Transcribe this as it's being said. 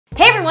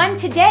everyone,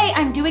 today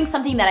I'm doing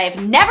something that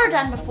I've never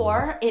done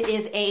before. It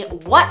is a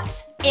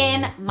what's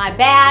in my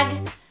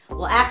bag,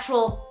 well,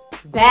 actual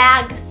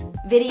bags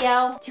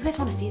video. Do you guys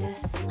want to see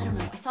this? I don't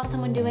know, I saw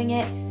someone doing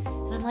it and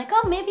I'm like,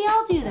 oh, maybe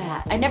I'll do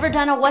that. I've never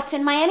done a what's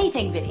in my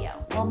anything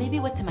video. Well, maybe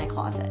what's in my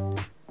closet.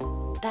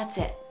 That's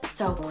it.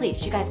 So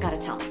please, you guys gotta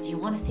tell me, do you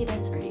wanna see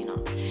this or do you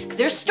not? Because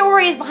there's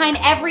stories behind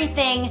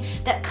everything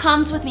that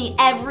comes with me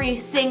every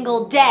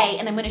single day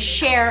and I'm gonna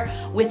share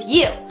with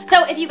you.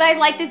 So if you guys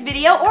like this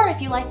video or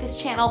if you like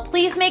this channel,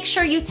 please make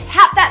sure you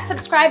tap that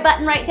subscribe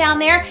button right down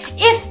there.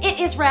 If it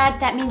is red,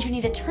 that means you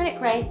need to turn it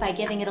gray by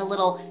giving it a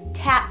little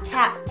tap,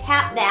 tap,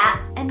 tap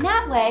that. And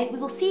that way we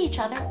will see each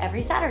other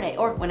every Saturday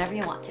or whenever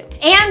you want to.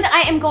 And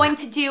I am going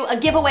to do a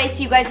giveaway,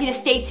 so you guys need to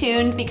stay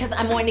tuned because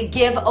I'm going to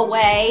give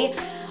away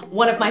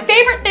one of my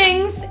favorite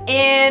things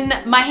in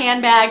my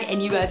handbag,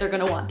 and you guys are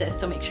gonna want this,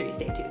 so make sure you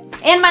stay tuned.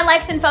 And my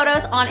likes and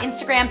photos on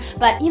Instagram,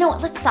 but you know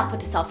what, let's stop with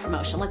the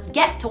self-promotion. Let's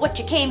get to what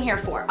you came here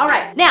for. All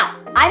right, now,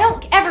 I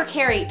don't ever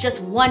carry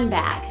just one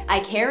bag. I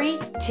carry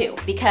two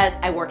because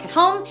I work at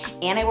home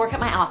and I work at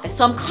my office,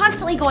 so I'm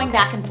constantly going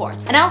back and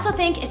forth. And I also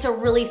think it's a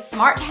really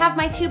smart to have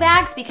my two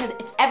bags because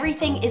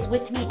everything is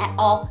with me at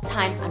all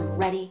times. I'm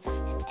ready if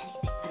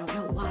anything. I don't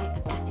know why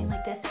I'm acting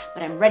like this,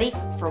 but I'm ready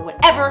for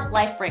whatever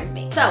life brings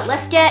me. So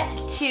let's get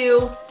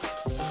to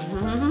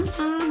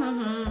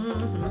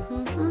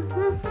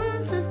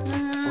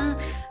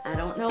I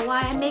don't know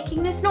why I'm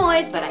making this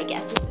noise, but I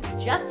guess this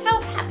is just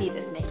how happy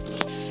this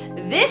makes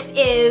me. This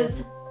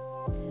is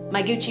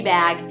my Gucci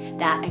bag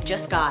that I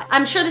just got.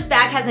 I'm sure this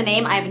bag has a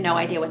name. I have no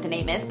idea what the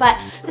name is, but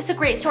this is a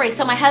great story.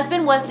 So my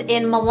husband was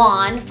in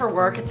Milan for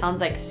work. It sounds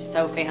like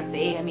so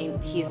fancy. I mean,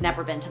 he's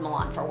never been to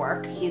Milan for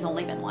work. He's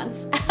only been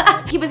once.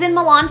 He was in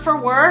Milan for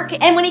work,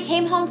 and when he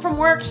came home from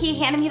work, he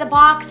handed me the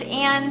box,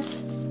 and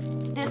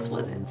this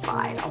was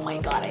inside. Oh my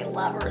God, I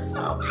love her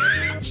so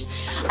much.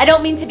 I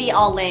don't mean to be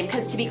all lame,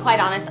 because to be quite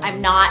honest, I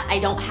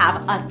don't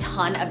have a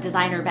ton of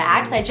designer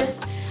bags. I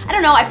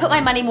don't know, I put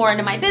my money more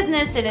into my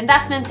business and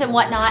investments and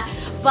whatnot,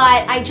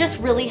 but I just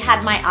really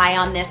had my eye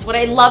on this. What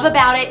I love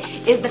about it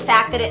is the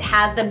fact that it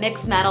has the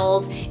mixed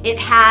metals, it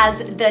has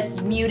the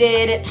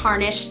muted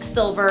tarnished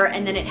silver,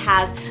 and then it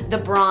has the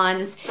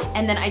bronze,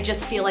 and then I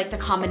just feel like the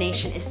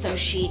combination is so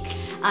chic.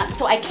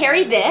 So I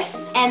carry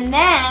this, and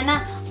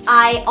then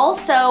I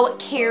also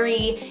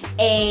carry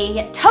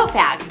a tote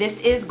bag.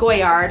 This is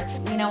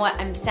Goyard. You know what,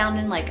 I'm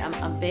sounding like I'm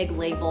a big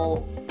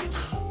label,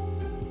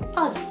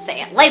 I'll just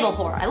say it, label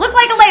whore. I look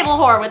like a label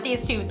whore with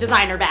these two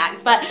designer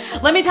bags, but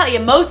let me tell you,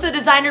 most of the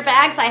designer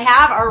bags I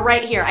have are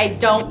right here. I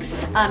don't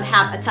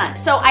have a ton.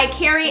 So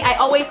I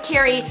always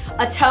carry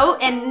a tote,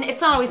 and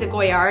it's not always a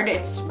Goyard,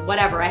 it's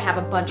whatever. I have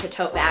a bunch of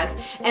tote bags.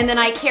 And then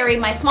I carry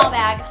my small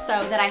bag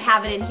so that I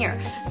have it in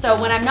here. So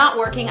when I'm not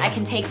working, I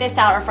can take this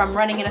out, or if I'm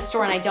running in a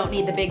store and I don't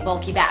need the big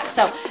bulky bag.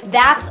 So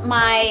that's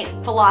my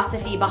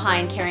philosophy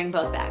behind carrying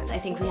both bags. I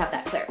think we have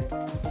that clear.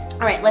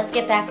 All right, let's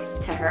get back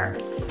to her,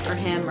 or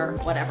him, or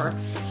whatever.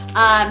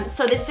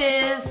 So this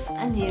is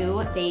a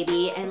new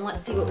baby, and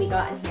let's see what we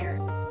got in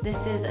here.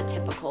 This is a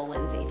typical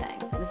Lindsay thing.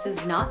 This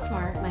is not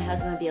smart. My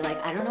husband would be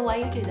like, I don't know why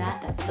you do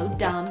that. That's so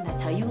dumb.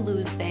 That's how you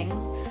lose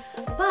things.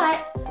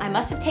 But I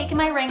must have taken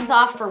my rings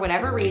off for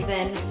whatever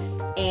reason,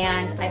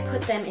 and I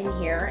put them in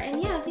here.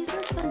 And yeah, these are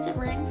expensive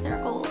rings.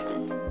 They're gold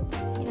and,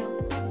 you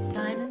know,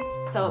 diamonds.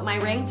 So my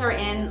rings are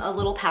in a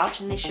little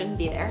pouch, and they shouldn't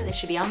be there. They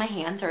should be on my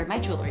hands or in my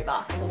jewelry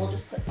box. So we'll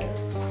just put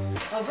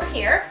those over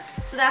here.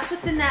 So that's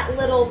what's in that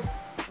little,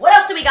 what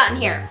else do we got in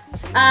here?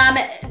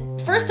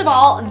 First of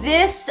all,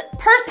 this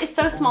purse is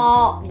so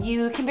small,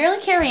 you can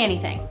barely carry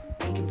anything.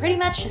 You can pretty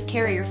much just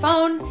carry your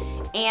phone,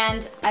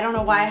 and I don't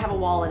know why I have a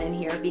wallet in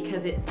here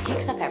because it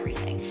takes up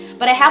everything.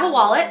 But I have a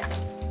wallet,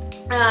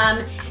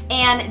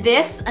 and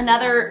this,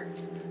 another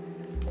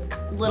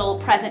little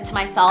present to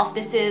myself.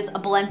 This is a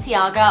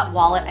Balenciaga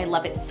wallet. I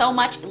love it so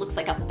much. It looks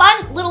like a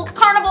fun little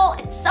carnival.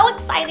 It's so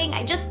exciting.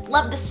 I just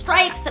love the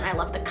stripes, and I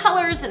love the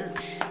colors, and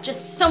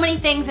just so many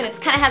things. And it's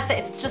kind of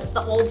it's just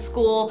the old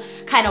school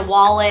kind of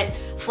wallet,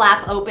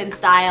 flap open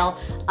style.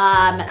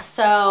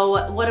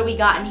 So what do we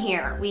got in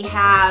here? We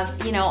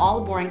have, you know, all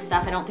the boring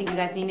stuff. I don't think you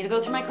guys need me to go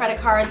through my credit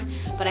cards,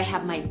 but I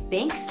have my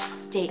bank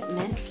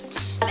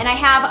statement, and I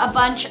have a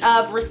bunch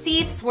of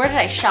receipts. Where did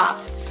I shop?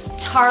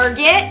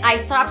 Target. I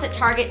stopped at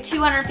Target,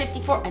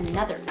 $254.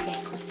 Another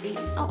bank receipt.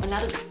 Oh,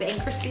 another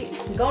bank receipt.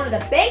 I'm going to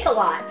the bank a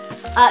lot.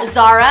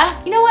 Zara.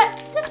 You know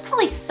what? This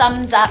probably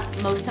sums up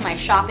most of my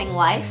shopping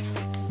life.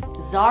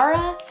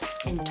 Zara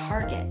and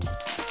Target.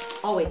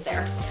 Always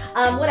there.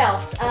 What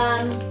else?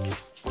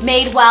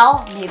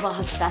 Madewell. Madewell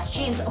has the best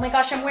jeans. Oh my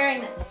gosh, I'm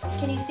wearing them.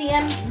 Can you see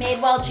them?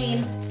 Madewell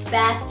jeans.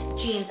 Best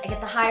jeans. I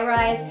get the high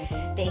rise.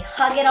 They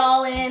hug it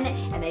all in,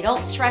 and they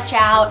don't stretch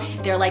out.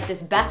 They're like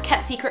this best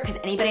kept secret, because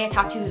anybody I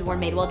talk to who's worn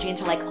Madewell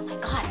jeans are like, oh my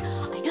God,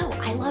 I know,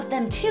 I love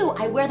them too.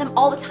 I wear them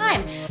all the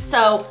time.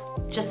 So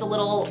just a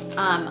little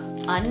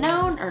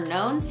unknown or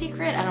known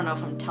secret. I don't know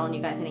if I'm telling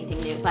you guys anything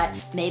new, but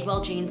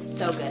Madewell jeans,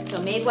 so good. So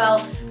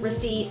Madewell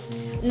receipt.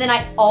 And then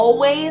I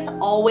always,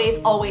 always,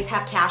 always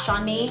have cash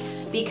on me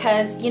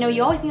because, you know,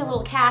 you always need a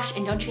little cash,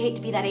 and don't you hate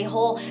to be that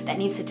a-hole that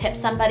needs to tip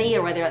somebody,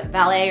 or whether at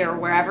valet or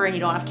wherever, and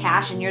you don't have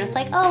cash and you're just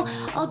like, oh,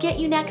 I'll get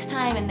you next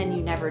time, and then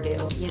you never do.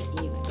 You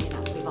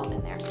know, we've all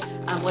been there.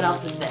 What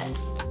else is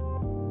this?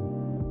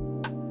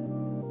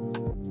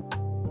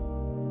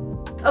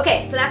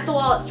 Okay, so that's the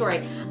wallet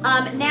story.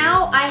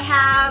 Now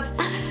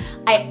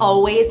I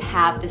always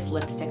have this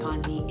lipstick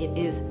on me. It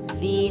is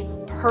the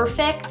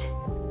perfect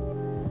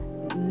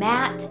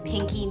matte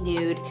pinky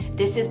nude.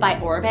 This is by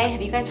Oribe.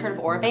 Have you guys heard of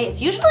Oribe?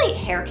 It's usually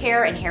hair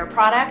care and hair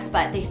products,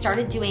 but they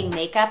started doing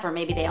makeup, or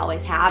maybe they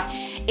always have.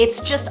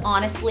 It's just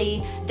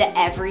honestly the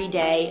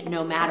everyday,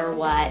 no matter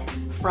what,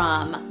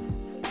 from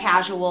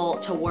casual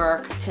to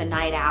work to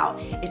night out.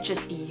 It's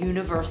just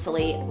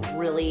universally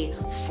really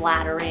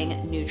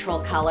flattering neutral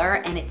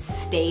color, and it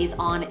stays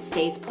on, it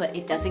stays put,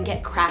 it doesn't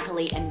get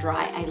crackly and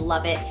dry. I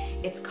love it.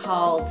 It's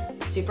called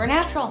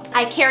Supernatural.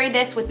 I carry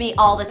this with me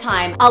all the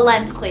time. A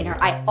lens cleaner.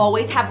 I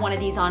always have one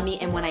of these on me,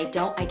 and when I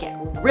don't, I get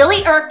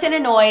really irked and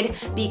annoyed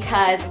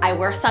because I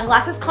wear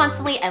sunglasses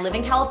constantly. I live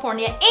in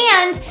California,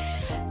 and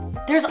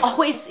there's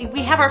always,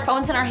 we have our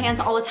phones in our hands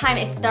all the time.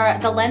 If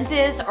the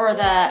lenses or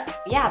the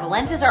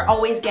lenses are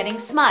always getting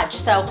smudged.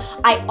 So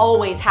I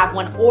always have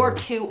one or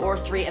two or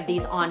three of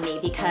these on me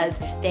because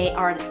they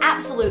are an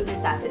absolute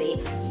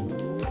necessity.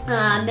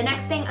 The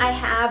next thing I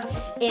have,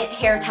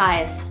 hair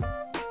ties.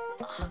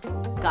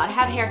 Gotta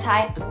have hair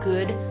tie, a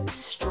good,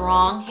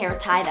 strong hair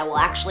tie that will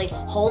actually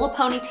hold a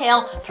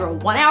ponytail through a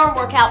 1-hour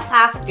workout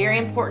class. Very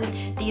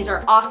important. These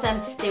are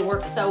awesome. They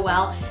work so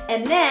well.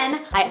 And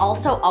then I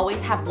also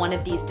always have one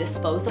of these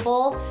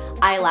disposable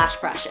eyelash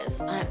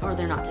brushes, or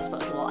they're not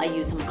disposable. I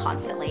use them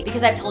constantly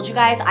because I've told you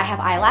guys I have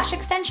eyelash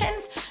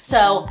extensions.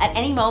 So at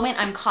any moment,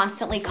 I'm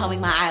constantly combing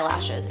my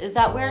eyelashes. Is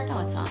that weird? No,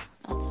 it's not.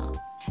 No, it's not.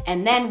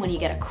 And then when you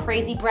get a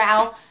crazy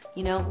brow,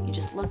 you know, you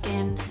just look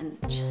in and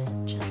just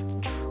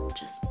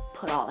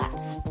put all that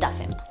stuff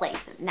in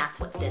place, and that's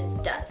what this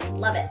does.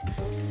 Love it.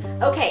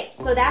 Okay,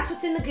 so that's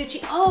what's in the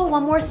Gucci. Oh,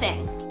 one more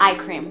thing. Eye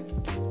cream.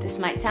 This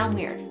might sound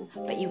weird,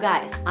 but you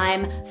guys,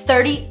 I'm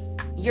 30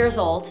 years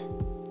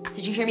old.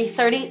 Did you hear me?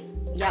 30?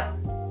 Yep,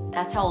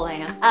 that's how old I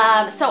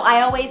am. So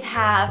I always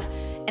have,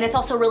 and it's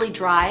also really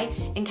dry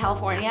in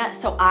California,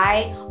 so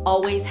I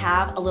always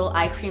have a little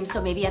eye cream.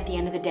 So maybe at the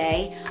end of the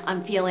day,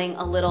 I'm feeling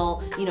a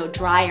little, you know,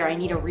 dry, or I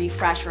need a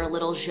refresh or a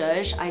little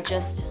zhuzh. I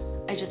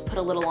just put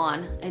a little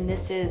on, and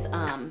this is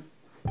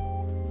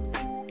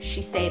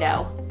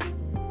Shiseido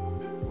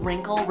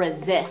Wrinkle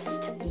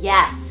Resist.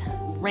 Yes,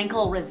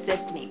 wrinkle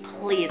resist me,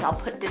 please. I'll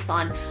put this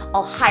on.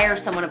 I'll hire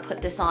someone to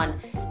put this on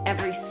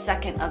every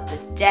second of the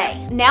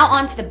day. Now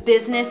on to the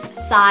business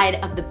side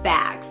of the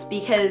bags,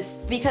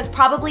 because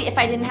probably if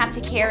I didn't have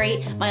to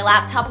carry my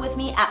laptop with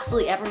me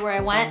absolutely everywhere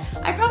I went,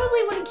 I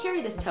probably wouldn't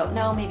carry this tote.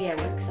 No, maybe I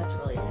would, because that's a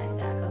really tiny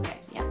bag. Okay,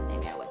 yeah,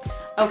 maybe I would.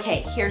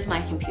 Okay, here's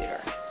my computer.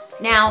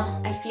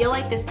 Now, I feel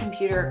like this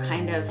computer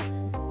kind of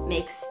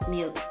makes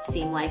me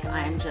seem like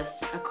I'm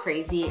just a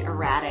crazy,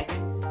 erratic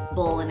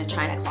bull in a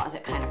china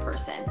closet kind of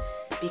person,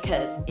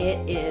 because it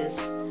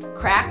is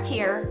cracked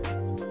here.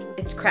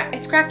 It's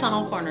cracked on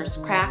all corners.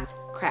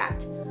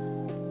 Cracked.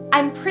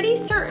 I'm pretty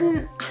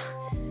certain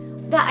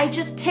that I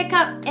just pick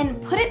up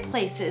and put it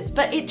places,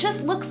 but it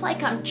just looks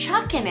like I'm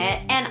chucking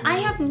it, and I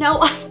have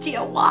no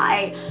idea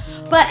why.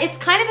 But it's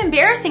kind of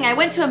embarrassing. I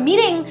went to a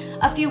meeting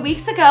a few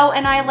weeks ago,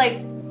 and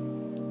I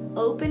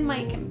open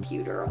my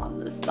computer on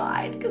the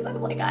side because I'm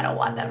like, I don't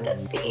want them to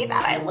see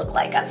that I look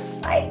like a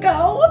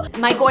psycho.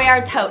 My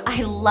Goyard tote,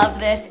 I love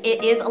this.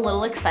 It is a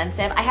little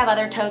expensive. I have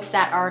other totes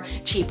that are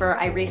cheaper.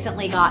 I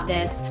recently got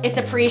this. It's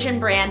a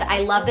Parisian brand.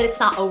 I love that it's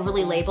not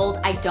overly labeled.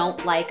 I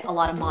don't like a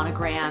lot of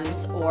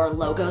monograms or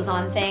logos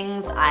on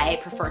things. I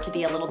prefer to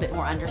be a little bit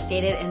more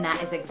understated, and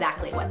that is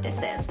exactly what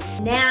this is.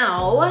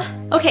 Now,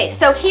 okay,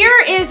 so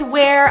here is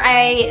where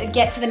I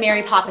get to the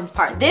Mary Poppins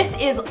part. This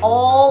is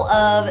all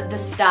of the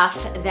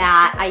stuff that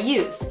I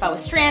use. If I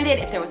was stranded,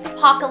 if there was an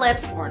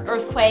apocalypse or an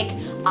earthquake,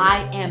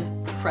 I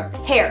am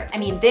prepared. I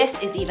mean, this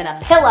is even a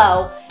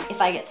pillow if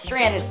I get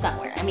stranded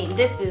somewhere. I mean,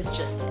 this is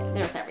just,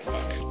 there's everything.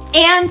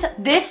 And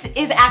this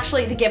is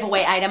actually the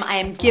giveaway item. I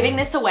am giving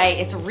this away.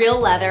 It's real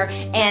leather,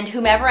 and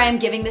whomever I am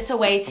giving this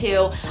away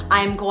to,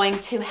 I'm going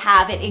to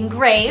have it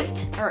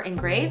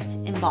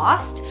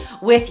embossed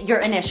with your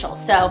initials.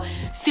 So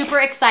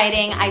super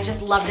exciting. I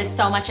just love this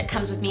so much. It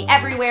comes with me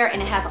everywhere,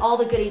 and it has all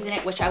the goodies in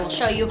it, which I will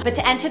show you. But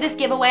to enter this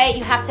giveaway,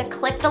 you have to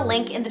click the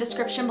link in the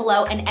description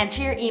below and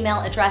enter your email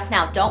address.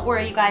 Now, don't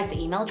worry, you guys,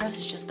 the email address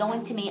is just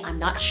going to me. I'm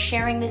not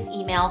sharing this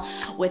email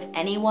with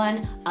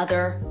anyone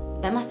other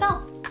than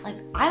myself. Like,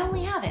 I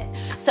only have it.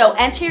 So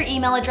enter your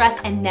email address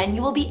and then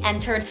you will be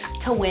entered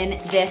to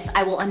win this.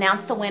 I will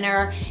announce the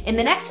winner in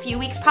the next few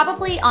weeks,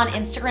 probably on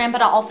Instagram,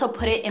 but I'll also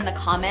put it in the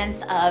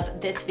comments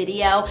of this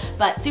video.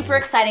 But super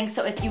exciting.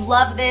 So if you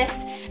love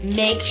this,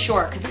 make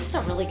sure, because this is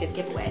a really good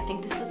giveaway. I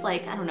think this is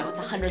like, I don't know, it's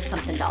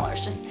 $100-something.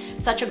 Just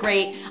such a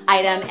great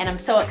item, and I'm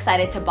so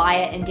excited to buy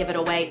it and give it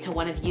away to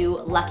one of you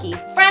lucky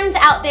friends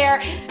out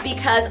there,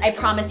 because I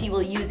promise you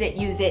will use it,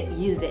 use it,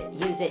 use it,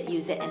 use it,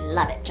 use it, and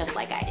love it just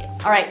like I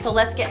do. All right, so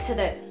let's get to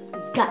the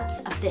guts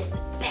of this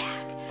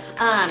bag.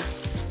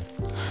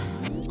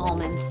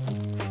 Almonds.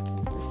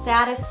 The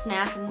saddest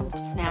snack in the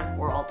snack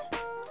world.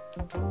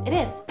 It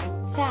is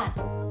sad.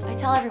 I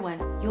tell everyone,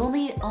 you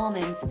only eat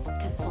almonds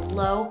because it's a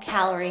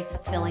low-calorie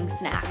filling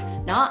snack,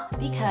 not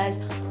because,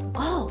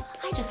 oh,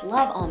 I just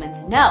love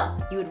almonds. No,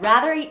 you would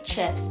rather eat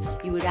chips,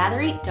 you would rather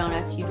eat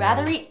donuts, you'd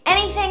rather eat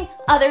anything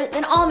other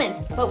than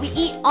almonds. But we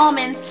eat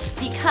almonds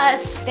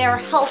because they're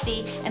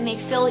healthy and they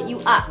fill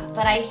you up.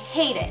 But I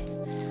hate it.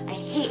 I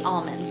hate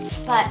almonds,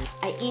 but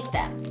I eat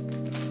them.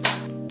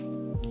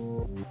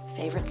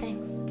 Favorite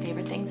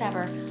things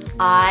ever.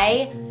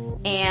 I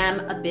am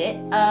a bit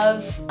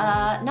of,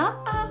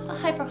 not a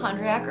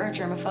hypochondriac or a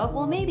germaphobe.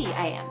 Well, maybe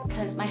I am,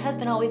 because my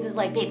husband always is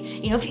like, babe,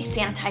 you know, if you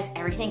sanitize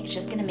everything, it's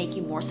just gonna make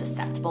you more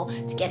susceptible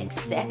to getting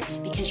sick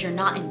because you're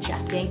not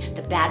ingesting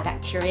the bad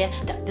bacteria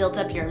that builds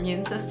up your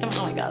immune system.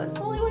 Oh my God, that's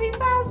totally what he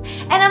says.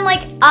 And I'm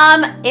like,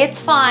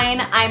 it's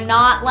fine. I'm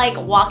not like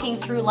walking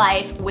through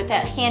life with a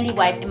handy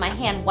wipe in my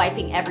hand,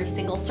 wiping every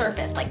single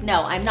surface. Like,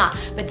 no, I'm not.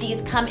 But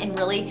these come in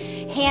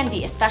really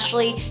handy,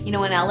 especially, you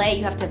know, in LA,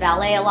 you have to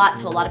valet a lot,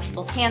 so a lot of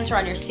people's hands are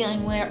on your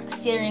steering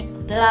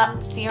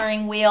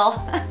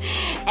wheel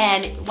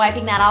and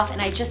wiping that off.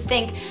 And I just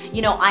think,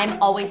 you know,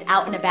 I'm always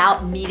out and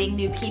about meeting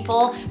new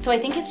people, so I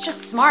think it's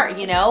just smart,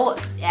 you know,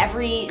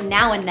 every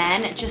now and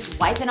then just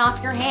wiping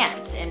off your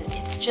hands, and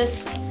it's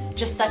just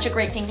such a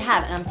great thing to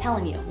have. And I'm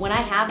telling you, when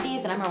I have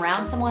these and I'm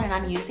around someone and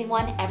I'm using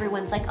one,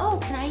 everyone's like, oh,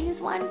 can I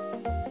use one?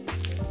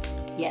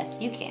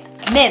 Yes, you can.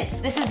 Mints.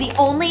 This is the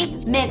only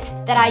mint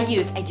that I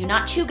use. I do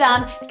not chew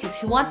gum, because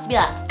who wants to be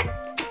like,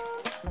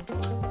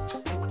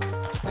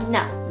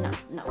 no,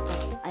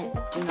 I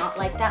do not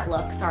like that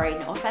look. Sorry,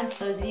 no offense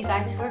to those of you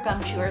guys who are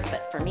gum chewers,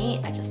 but for me,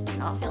 I just do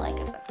not feel like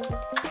it's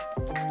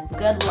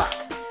good luck.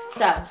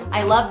 So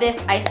I love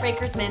this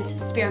Icebreakers mint,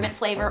 spearmint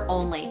flavor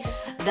only.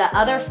 The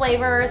other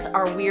flavors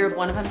are weird.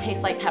 One of them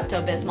tastes like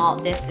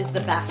Pepto-Bismol. This is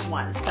the best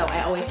one. So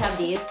I always have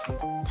these.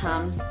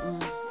 Tums.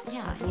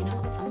 Yeah, you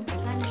know,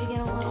 sometimes you get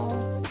a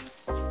little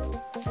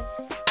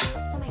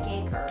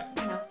stomachache, or,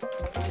 you know,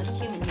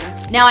 just human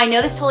here. Now, I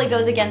know this totally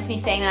goes against me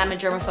saying that I'm a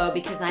germaphobe,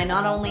 because I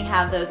not only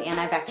have those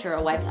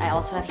antibacterial wipes, I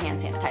also have hand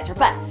sanitizer,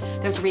 but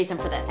there's a reason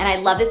for this. And I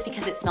love this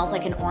because it smells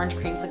like an orange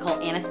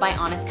creamsicle, and it's by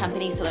Honest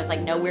Company, so there's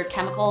like no weird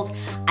chemicals.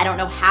 I don't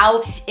know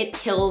how it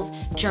kills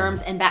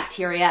germs and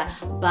bacteria,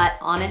 but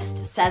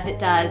Honest says it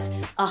does.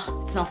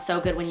 Oh, it smells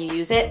so good when you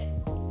use it.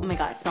 Oh my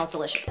God, it smells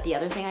delicious. The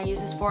other thing I use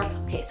this for,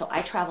 okay, so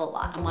I travel a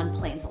lot. I'm on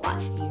planes a lot.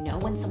 You know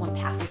when someone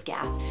passes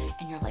gas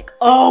and you're like,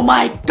 oh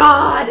my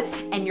God,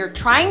 and you're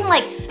trying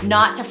like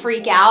not to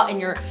freak out,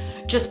 and you're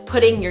just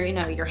putting your, you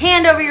know, your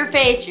hand over your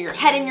face or your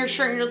head in your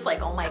shirt, and you're just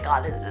like, oh my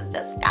God, this is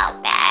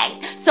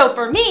disgusting. So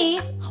for me,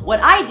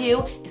 what I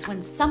do is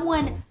when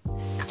someone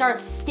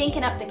starts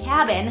stinking up the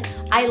cabin,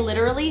 I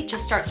literally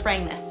just start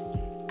spraying this.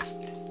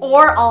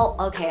 Or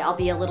I'll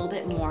be a little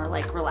bit more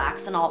like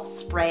relaxed and I'll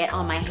spray it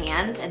on my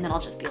hands, and then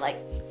I'll just be like,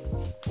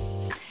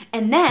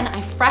 and then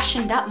I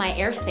freshened up my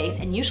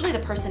airspace, and usually the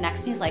person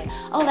next to me is like,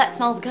 oh, that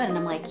smells good. And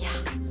I'm like, yeah,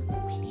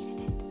 we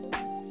needed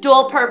it.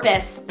 Dual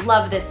purpose,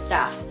 love this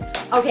stuff.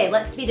 Okay,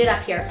 let's speed it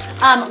up here.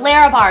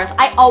 Lara bars,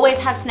 I always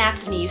have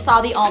snacks with me. You saw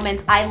the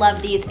almonds, I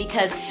love these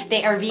because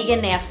they are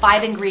vegan, they have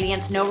 5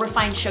 ingredients, no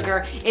refined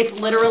sugar.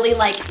 It's literally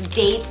like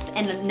dates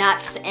and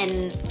nuts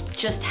and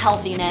just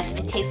healthiness.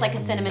 It tastes like a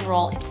cinnamon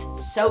roll. It's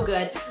so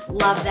good,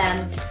 love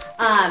them.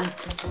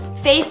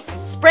 Face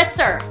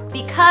spritzer,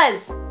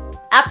 because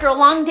after a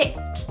long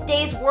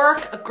day's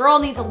work, a girl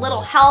needs a little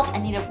help. I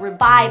need a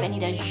revive, I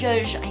need a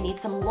zhuzh, I need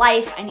some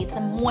life, I need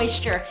some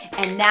moisture,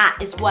 and that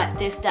is what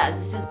this does.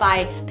 This is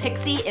by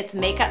Pixie, it's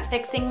makeup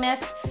fixing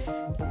mist,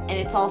 and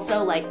it's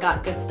also like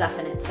got good stuff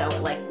in it, so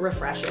it like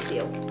refreshes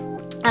you.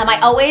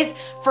 I always,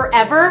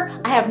 forever,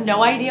 I have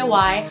no idea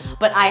why,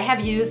 but I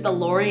have used the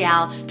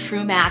L'Oreal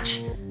True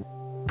Match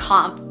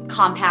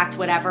compact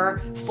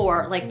whatever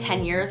for like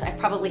 10 years. I've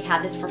probably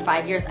had this for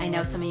 5 years. I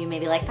know some of you may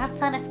be like, that's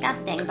so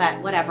disgusting, but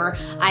whatever.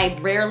 I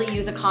rarely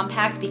use a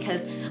compact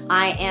because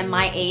I am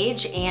my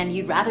age, and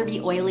you'd rather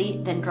be oily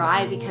than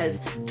dry,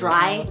 because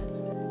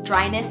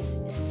dryness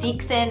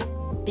seeps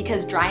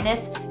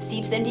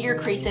into your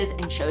creases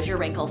and shows your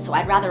wrinkles. So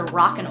I'd rather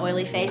rock an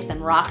oily face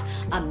than rock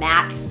a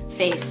matte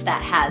face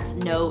that has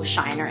no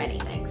shine or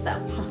anything. So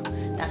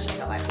that's just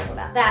how I feel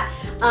about that.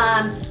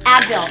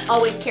 Advil,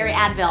 always carry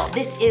Advil.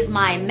 This is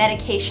my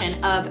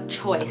medication of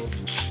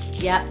choice.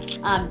 Yep,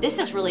 this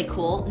is really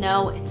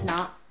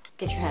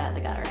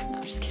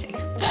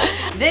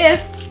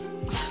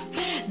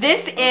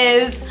This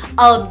is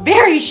a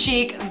very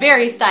chic,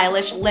 very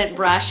stylish lint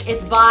brush.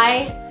 It's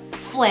by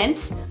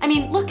Flint. I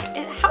mean, look,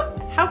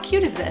 how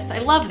cute is this? I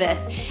love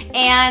this.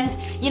 And,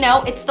 you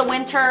know, it's the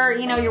winter,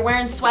 you know, you're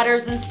wearing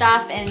sweaters and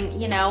stuff,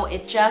 and, you know,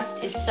 it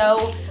just is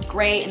so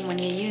great. And when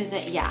you use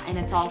it, yeah, and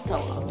it's also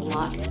a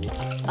lot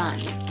of fun.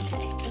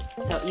 Okay,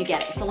 so you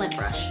get it. It's a lint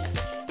brush.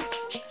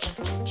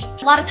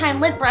 A lot of time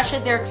lint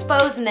brushes, they're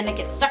exposed and then it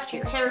gets stuck to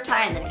your hair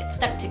tie and then it gets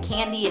stuck to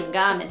candy and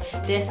gum, and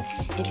this,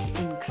 it's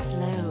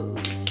enclosed.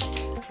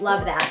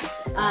 Love that.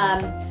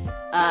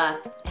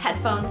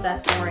 Headphones,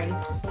 that's boring.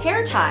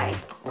 Hair tie,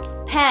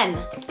 pen,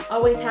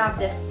 always have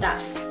this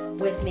stuff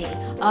with me.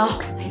 Oh,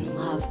 I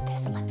love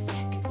this lipstick.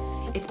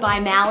 It's by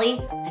Mally.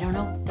 I don't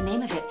know the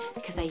name of it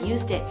because I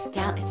used it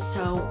down. It's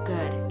so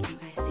good. Can you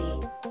guys see?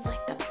 It's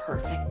like the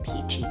perfect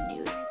peachy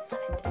nude.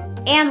 Love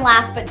it. And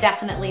last but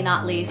definitely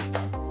not least,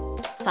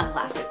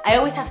 sunglasses. I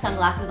always have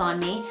sunglasses on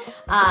me.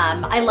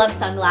 I love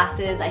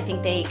sunglasses. I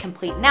think they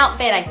complete an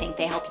outfit. I think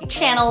they help you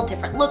channel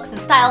different looks and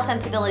style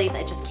sensibilities.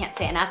 I just can't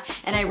say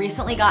enough. And I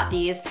recently got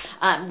these.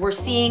 We're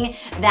seeing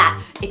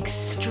that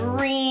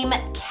extreme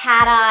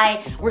cat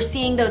eye. We're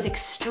seeing those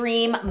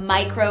extreme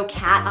micro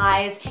cat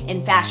eyes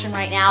in fashion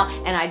right now.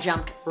 And I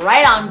jumped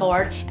right on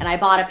board and I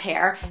bought a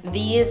pair.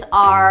 These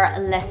are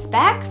Les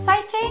Specs,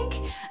 I think.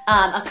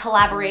 A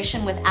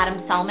collaboration with Adam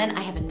Selman. I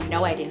have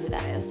no idea who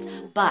that is,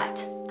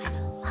 but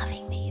I'm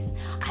loving these.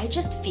 I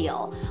just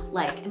feel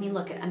like, I mean,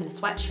 look, I'm in a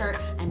sweatshirt,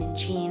 I'm in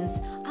jeans,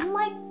 I'm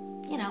like,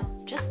 you know,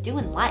 just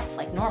doing life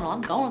like normal.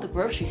 I'm going to the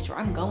grocery store,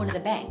 I'm going to the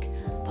bank.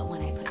 But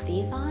when I put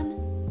these on,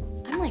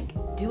 I'm like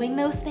doing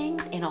those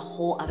things in a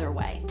whole other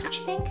way. Don't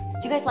you think?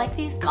 Do you guys like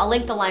these? I'll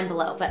link the line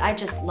below, but I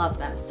just love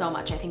them so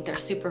much. I think they're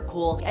super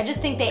cool. I just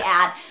think they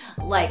add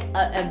like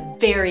a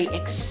very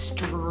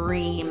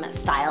extreme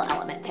style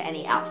element to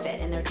any outfit,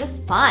 and they're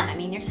just fun. I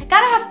mean, you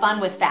gotta have fun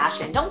with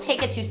fashion. Don't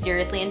take it too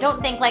seriously, and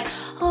don't think like,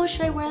 oh,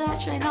 should I wear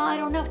that? Should I not? I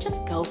don't know.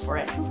 Just go for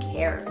it. Who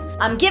cares?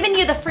 I'm giving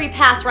you the free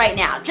pass right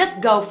now.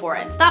 Just go for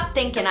it. Stop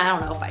thinking, I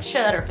don't know if I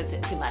should or if it's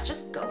too much.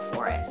 Just go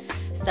for it.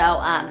 So,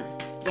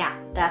 yeah,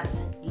 that's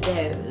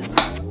those.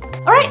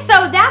 All right,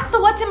 so that's the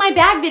what's in my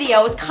bag video.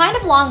 It was kind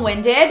of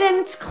long-winded, and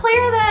it's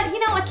clear that, you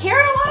know, I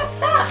carry a lot of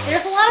stuff.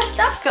 There's a lot of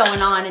stuff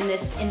going on in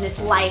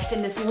this life,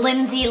 in this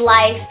Lindsay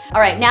life.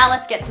 All right, now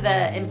let's get to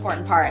the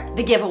important part,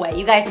 the giveaway.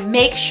 You guys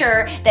make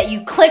sure that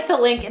you click the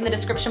link in the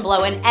description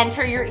below and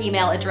enter your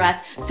email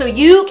address so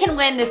you can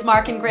win this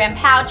Mark and Graham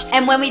pouch.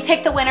 And when we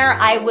pick the winner,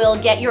 I will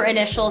get your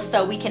initials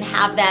so we can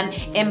have them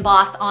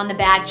embossed on the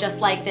bag just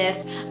like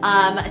this.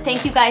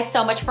 Thank you guys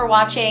so much for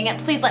watching.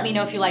 Please let me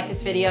know if you like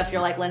this video. If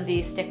you're like,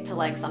 Lindsay, stick to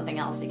like something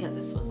else because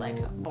this was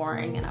like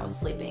boring and I was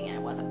sleeping and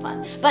it wasn't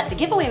fun. But the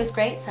giveaway was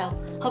great, so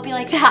hope you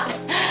like that.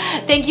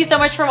 Thank you so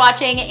much for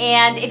watching,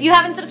 and if you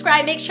haven't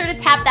subscribed, make sure to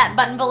tap that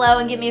button below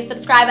and give me a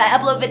subscribe. I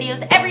upload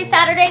videos every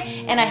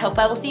Saturday, and I hope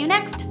I will see you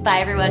next. Bye,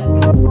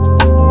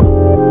 everyone.